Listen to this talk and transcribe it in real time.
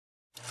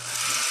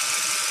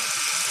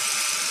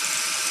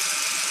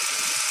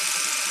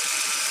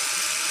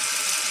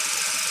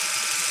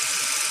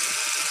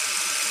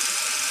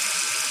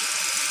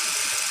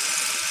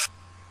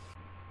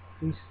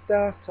We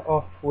start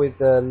off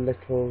with a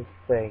little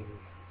thing.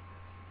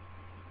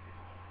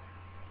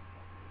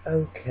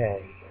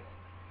 Okay.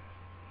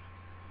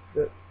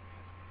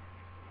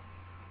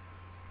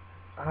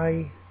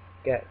 I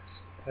get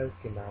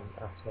Pokemon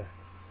at a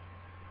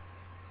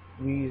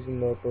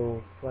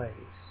reasonable place.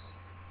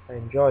 I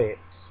enjoy it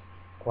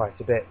quite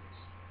a bit.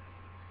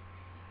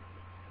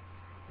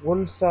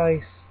 Once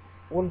I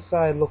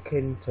look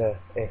into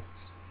it,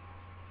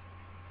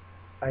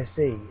 I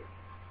see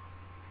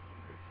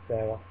it's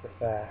there off the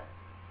fair.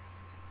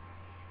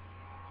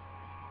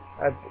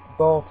 I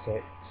bought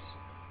it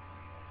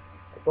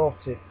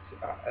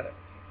at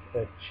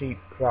a cheap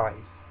price,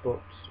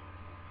 but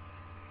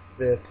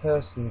the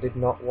person did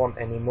not want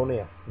any money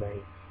off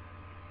me.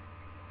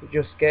 He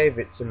just gave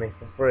it to me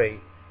for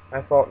free.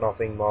 I thought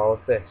nothing more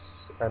of this,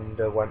 and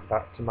went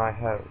back to my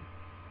home.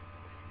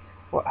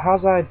 But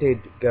as I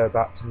did go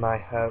back to my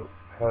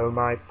home,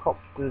 I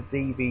popped the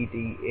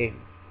DVD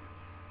in.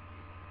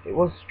 It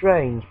was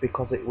strange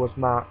because it was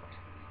marked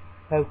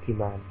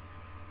Pokemon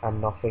and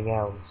nothing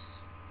else.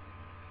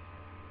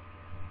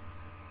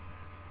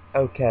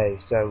 Okay,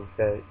 so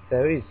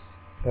there is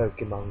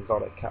Pokemon,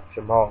 gotta catch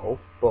 'em all,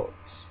 but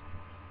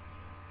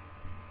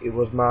it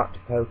was marked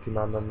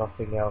Pokemon and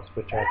nothing else,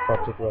 which I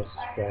thought it was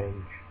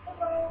strange.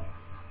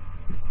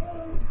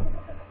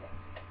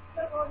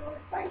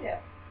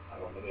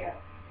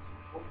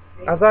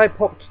 As I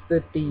popped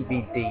the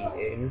DVD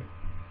in,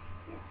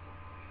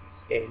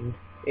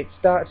 it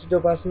started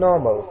up as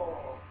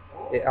normal.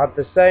 It had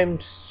the same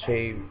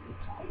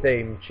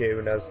theme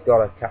tune as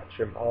Gotta Catch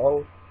 'Em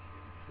All.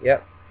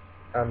 Yep,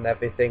 and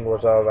everything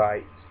was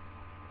alright.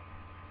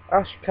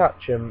 Ash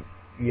Ketchum,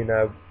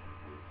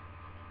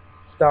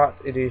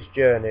 started his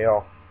journey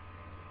off.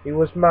 He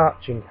was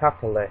marching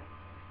happily.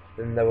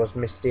 Then there was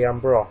Misty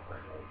and Brock.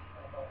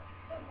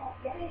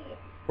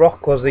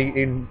 Brock was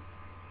eating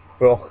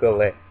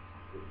broccoli.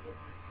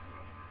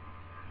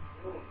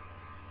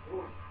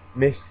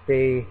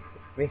 Misty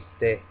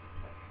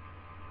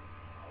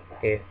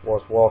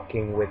was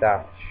walking with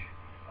Ash.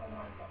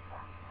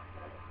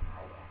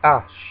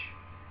 Ash,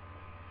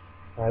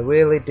 I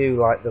really do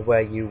like the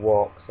way you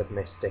walk, said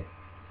Misty.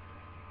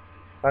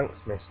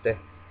 Thanks, Misty.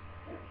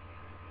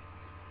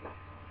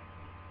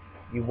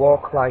 You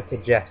walk like a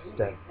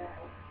jester.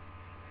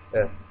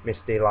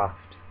 Misty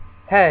laughed.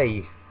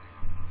 Hey,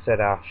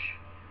 said Ash.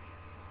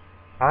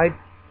 I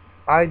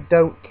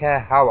don't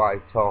care how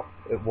I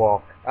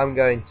walk. I'm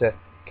going to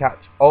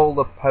catch all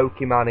the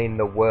Pokemon in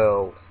the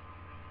world.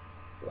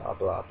 Blah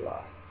blah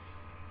blah.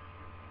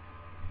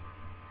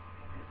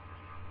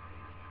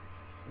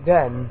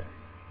 Then,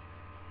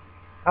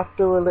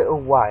 after a little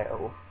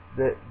while,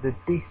 the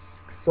disc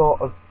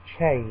sort of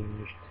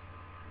changed.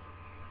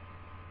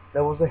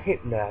 There was a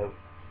hypno.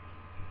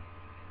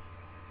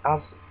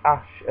 As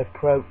Ash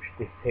approached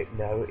this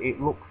hypno,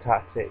 it looked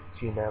at it,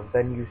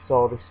 then you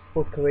saw this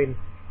flickering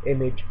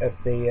image of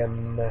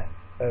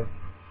of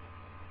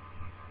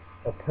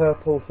a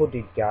purple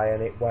hooded guy,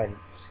 and it went.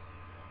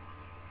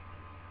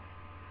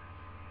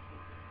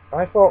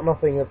 I thought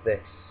nothing of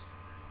this.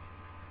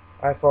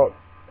 I thought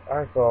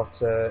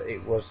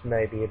it was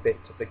maybe a bit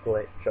of a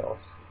glitch or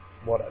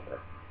whatever.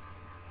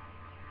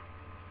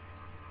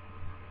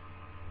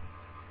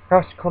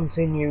 Ash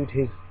continued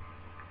his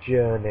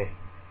journey.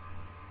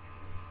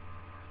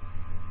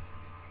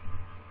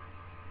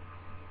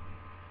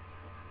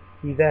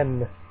 He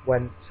then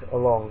went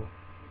along.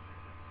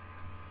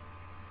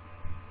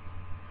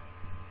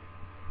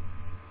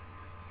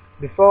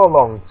 Before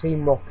long,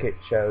 Team Rocket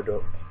showed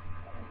up.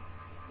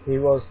 There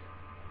was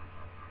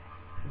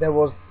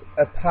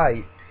a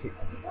pipe.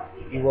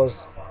 He was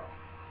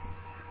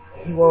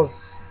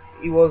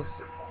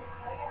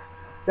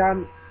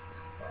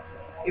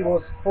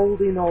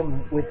holding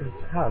on with his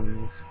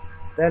hands.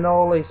 Then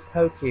all his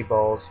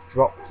Pokeballs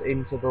dropped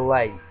into the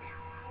lake.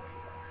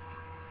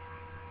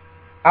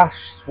 Ash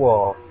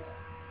swore.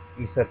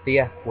 He said the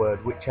F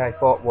word, which I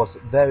thought was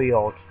very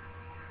odd.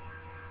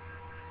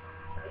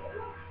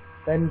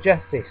 Then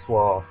Jessie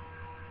swore.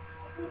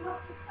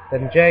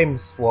 Then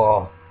James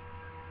swore.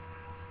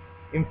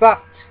 In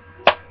fact,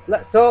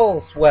 let's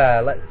all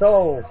swear. Let's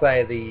all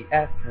say the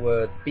F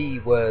word, B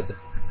word,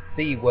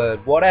 C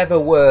word, whatever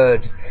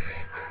word.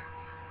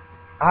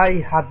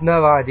 I had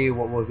no idea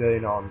what was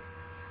going on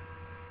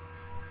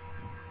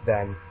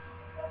then.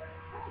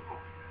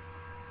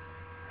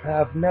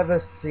 I've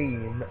never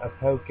seen a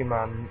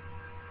Pokemon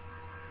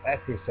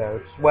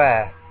episode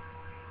swear.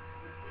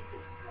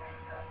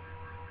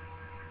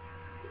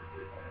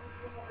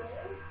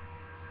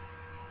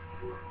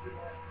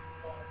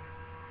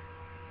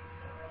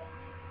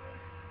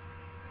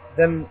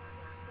 Then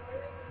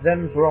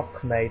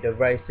Brock made a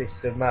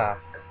racist remark.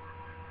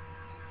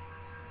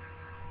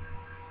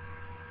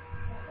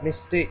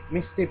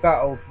 Misty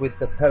battled with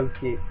the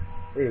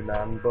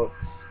Pokemon, but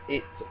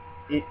it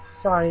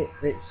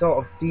sort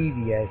of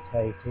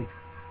deviated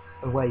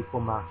away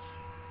from Ash.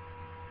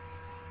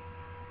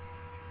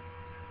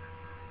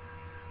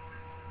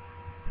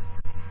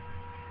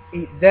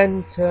 It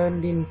then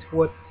turned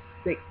into a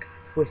thick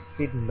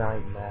twisted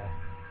nightmare.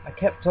 I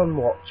kept on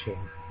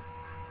watching.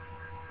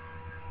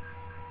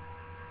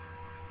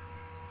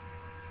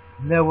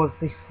 And there was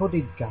this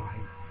hooded guy,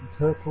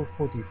 purple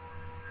hooded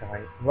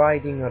guy,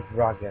 riding a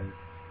dragon.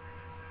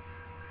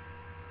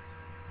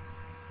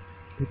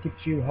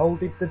 Pikachu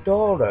holded the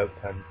door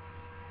open.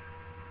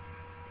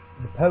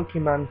 The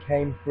Pokemon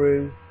came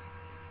through.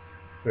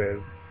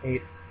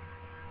 The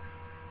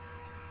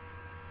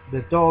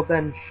door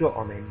then shut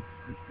on him,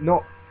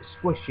 not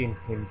squishing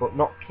him, but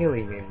not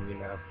killing him, you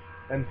know.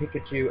 Then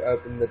Pikachu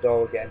opened the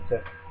door again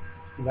to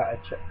let a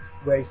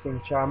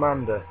racing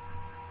Charmander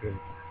in.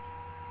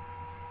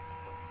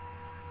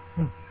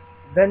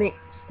 Then it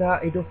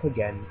started up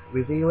again,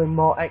 revealing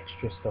more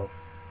extra stuff.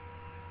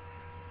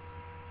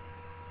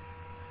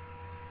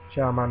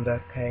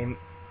 Charmander came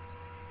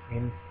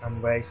in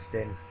and raced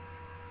in.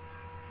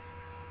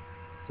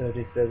 So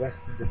did the rest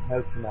of the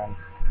Pokemon.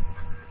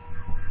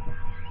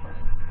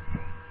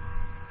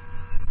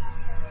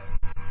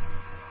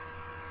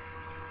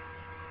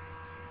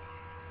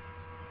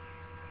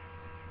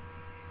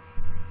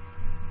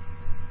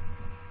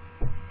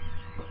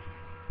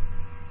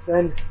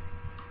 Then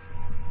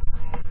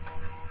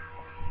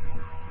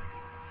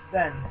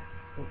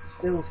it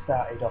still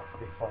started off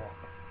before.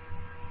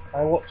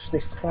 I watched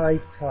this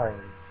 5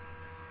 times.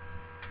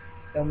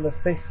 On the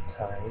 5th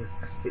time,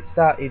 it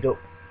started up,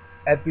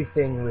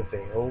 everything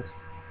revealed.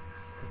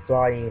 The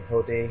flying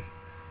hoodie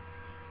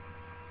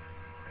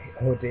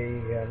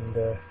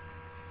and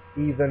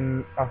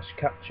even Ash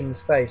Ketchum's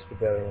face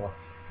were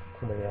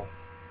coming off.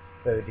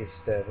 Very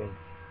disturbing.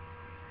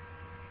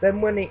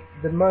 Then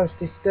the most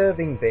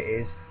disturbing bit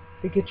is,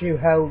 Pikachu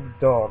held the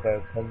door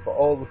open, but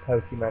all the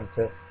Pokemon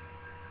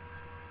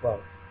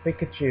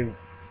Pikachu,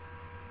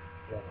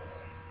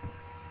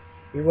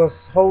 he was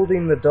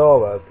holding the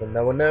door open,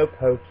 there were no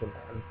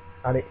Pokemon,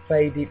 and it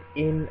faded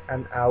in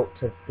and out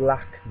of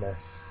blackness.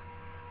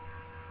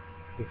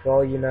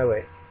 Before you know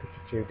it,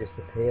 Pikachu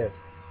disappeared.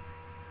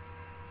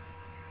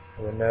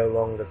 They were no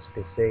longer to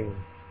be seen.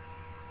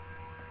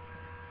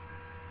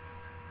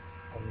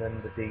 And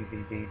then the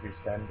DVD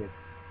just ended.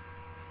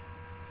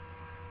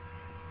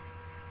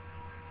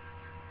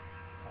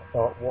 I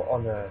thought, what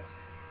on earth?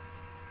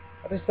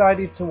 I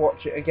decided to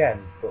watch it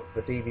again, but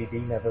the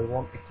DVD never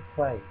wanted to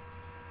play.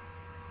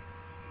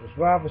 It was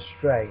rather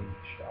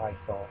strange, I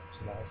thought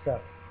to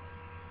myself.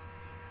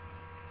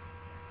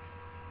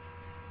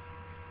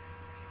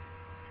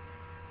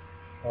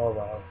 Oh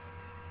well.